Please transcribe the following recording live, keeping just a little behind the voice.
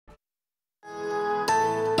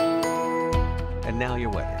now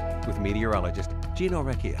your weather with meteorologist Gino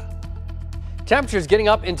Recchia. Temperatures getting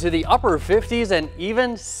up into the upper 50s and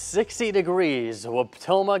even 60 degrees.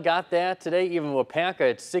 Wautoma got that today, even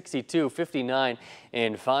Wapaka at 62, 59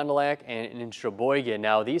 in Fond du Lac and in Sheboygan.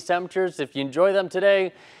 Now these temperatures, if you enjoy them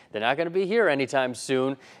today, they're not going to be here anytime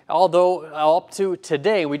soon. Although up to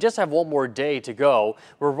today, we just have one more day to go.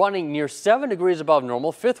 We're running near 7 degrees above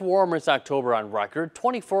normal, fifth warmest October on record.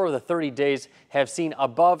 24 of the 30 days have seen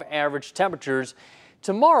above average temperatures.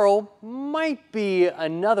 Tomorrow might be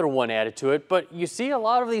another one added to it, but you see a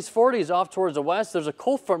lot of these 40s off towards the west. There's a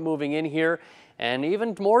cold front moving in here and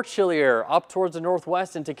even more chilly air up towards the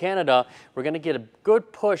northwest into Canada. We're going to get a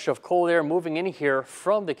good push of cold air moving in here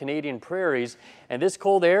from the Canadian prairies. And this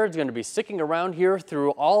cold air is going to be sticking around here through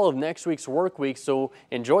all of next week's work week. So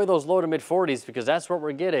enjoy those low to mid 40s because that's what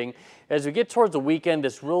we're getting. As we get towards the weekend,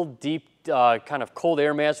 this real deep kind of cold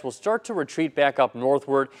air mass will start to retreat back up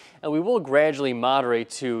northward, and we will gradually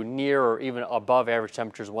moderate to near or even above average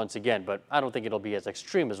temperatures once again, but I don't think it'll be as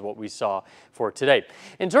extreme as what we saw for today.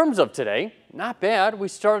 In terms of today, not bad. We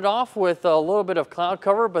started off with a little bit of cloud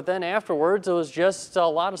cover, but then afterwards it was just a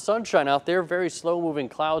lot of sunshine out there, very slow moving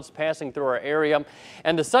clouds passing through our area,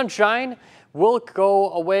 and the sunshine will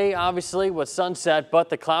go away obviously with sunset, but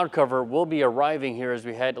the cloud cover will be arriving here as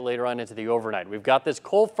we head later on into the overnight. We've got this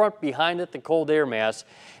cold front behind it, the cold air mass,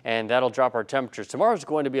 and that'll drop our temperatures. Tomorrow's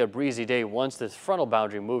going to be a breezy day once this frontal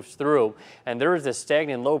boundary moves through, and there is this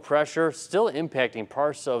stagnant low pressure still impacting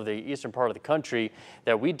parts of the eastern part of the country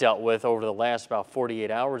that we dealt with over the last about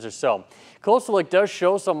 48 hours or so. Coastal look does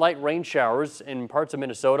show some light rain showers in parts of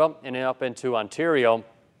Minnesota and up into Ontario.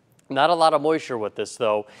 Not a lot of moisture with this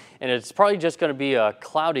though, and it's probably just going to be a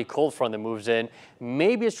cloudy cold front that moves in.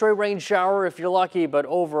 Maybe a stray rain shower if you're lucky, but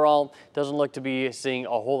overall doesn't look to be seeing a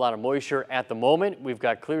whole lot of moisture at the moment. We've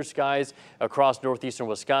got clear skies across northeastern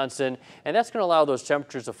Wisconsin, and that's going to allow those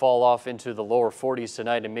temperatures to fall off into the lower 40s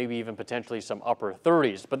tonight and maybe even potentially some upper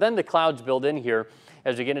 30s. But then the clouds build in here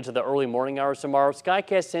as we get into the early morning hours tomorrow.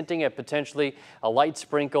 Skycast hinting at potentially a light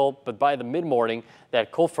sprinkle, but by the mid-morning,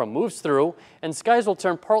 that cold front moves through, and skies will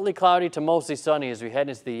turn partly cloudy to mostly sunny as we head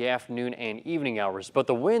into the afternoon and evening hours. But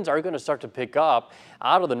the winds are going to start to pick up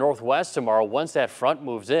out of the northwest tomorrow. Once that front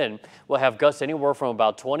moves in, we'll have gusts anywhere from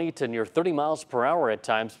about 20 to near 30 miles per hour at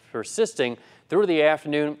times, persisting through the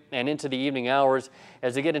afternoon and into the evening hours.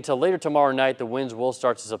 As we get into later tomorrow night, the winds will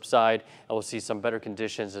start to subside and we'll see some better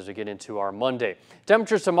conditions as we get into our Monday.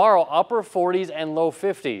 Temperatures tomorrow, upper 40s and low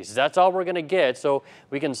 50s. That's all we're going to get, so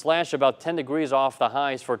we can slash about 10 degrees off the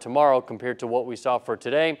highs for tomorrow compared to what we saw for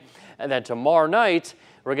today. And then tomorrow night,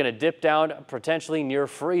 we're going to dip down potentially near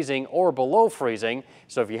freezing or below freezing.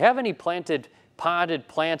 So if you have any potted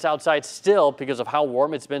plants outside still because of how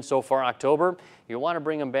warm it's been so far October, you want to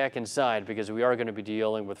bring them back inside because we are going to be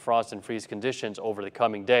dealing with frost and freeze conditions over the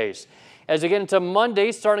coming days. As we get into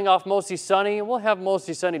Monday, starting off mostly sunny, we'll have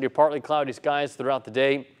mostly sunny to partly cloudy skies throughout the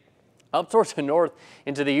day. Up towards the north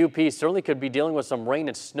into the UP, certainly could be dealing with some rain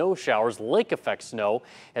and snow showers, lake effect snow,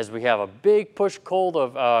 as we have a big push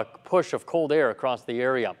of cold air across the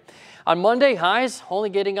area. On Monday, highs only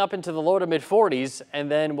getting up into the low to mid 40s,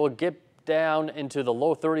 and then we'll get down into the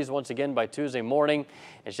low 30s once again by Tuesday morning.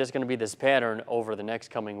 It's just going to be this pattern over the next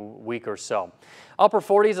coming week or so. Upper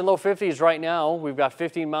 40s and low 50s right now. We've got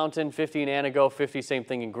 15 Mountain, 15 Antigo, 50 same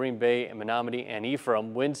thing in Green Bay and Menominee and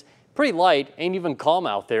Ephraim. Winds pretty light, ain't even calm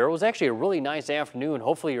out there. It was actually a really nice afternoon.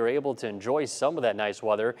 Hopefully you're able to enjoy some of that nice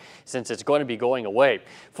weather since it's going to be going away.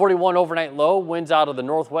 41 overnight low, winds out of the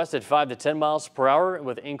northwest at 5 to 10 miles per hour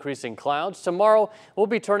with increasing clouds. Tomorrow we'll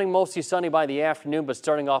be turning mostly sunny by the afternoon, but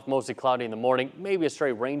starting off mostly cloudy in the morning. Maybe a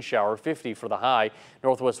stray rain shower, 50 for the high.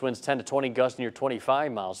 Northwest winds 10 to 20, gusts near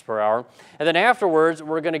 25 miles per hour. And then afterwards,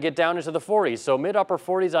 we're going to get down into the 40s. So mid-upper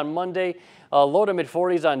 40s on Monday, low to mid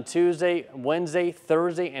 40s on Tuesday, Wednesday,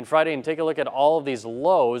 Thursday, and Friday. And take a look at all of these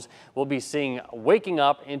lows. We'll be seeing waking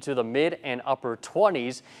up into the mid and upper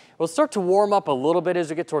 20s. We'll start to warm up a little bit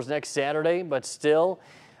as we get towards next Saturday, but still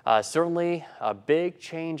certainly a big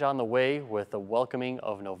change on the way with the welcoming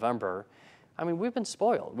of November. I mean, we've been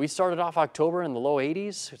spoiled. We started off October in the low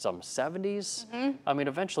 80s, some 70s. I mean,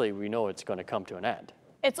 eventually we know it's going to come to an end.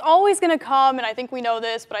 It's always going to come, and I think we know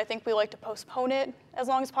this, but I think we like to postpone it as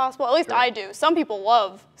long as possible. At least Sure. I do. Some people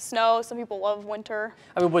love snow. Some people love winter.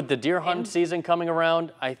 I mean, with the deer hunt season coming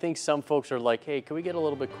around, I think some folks are like, hey, can we get a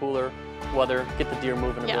little bit cooler weather, get the deer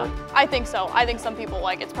moving a Yeah, bit? I think so. I think some people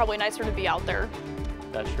like it's probably nicer to be out there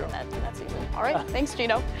That's true. in that season. All right, thanks,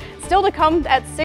 Gino. Still to come at 6.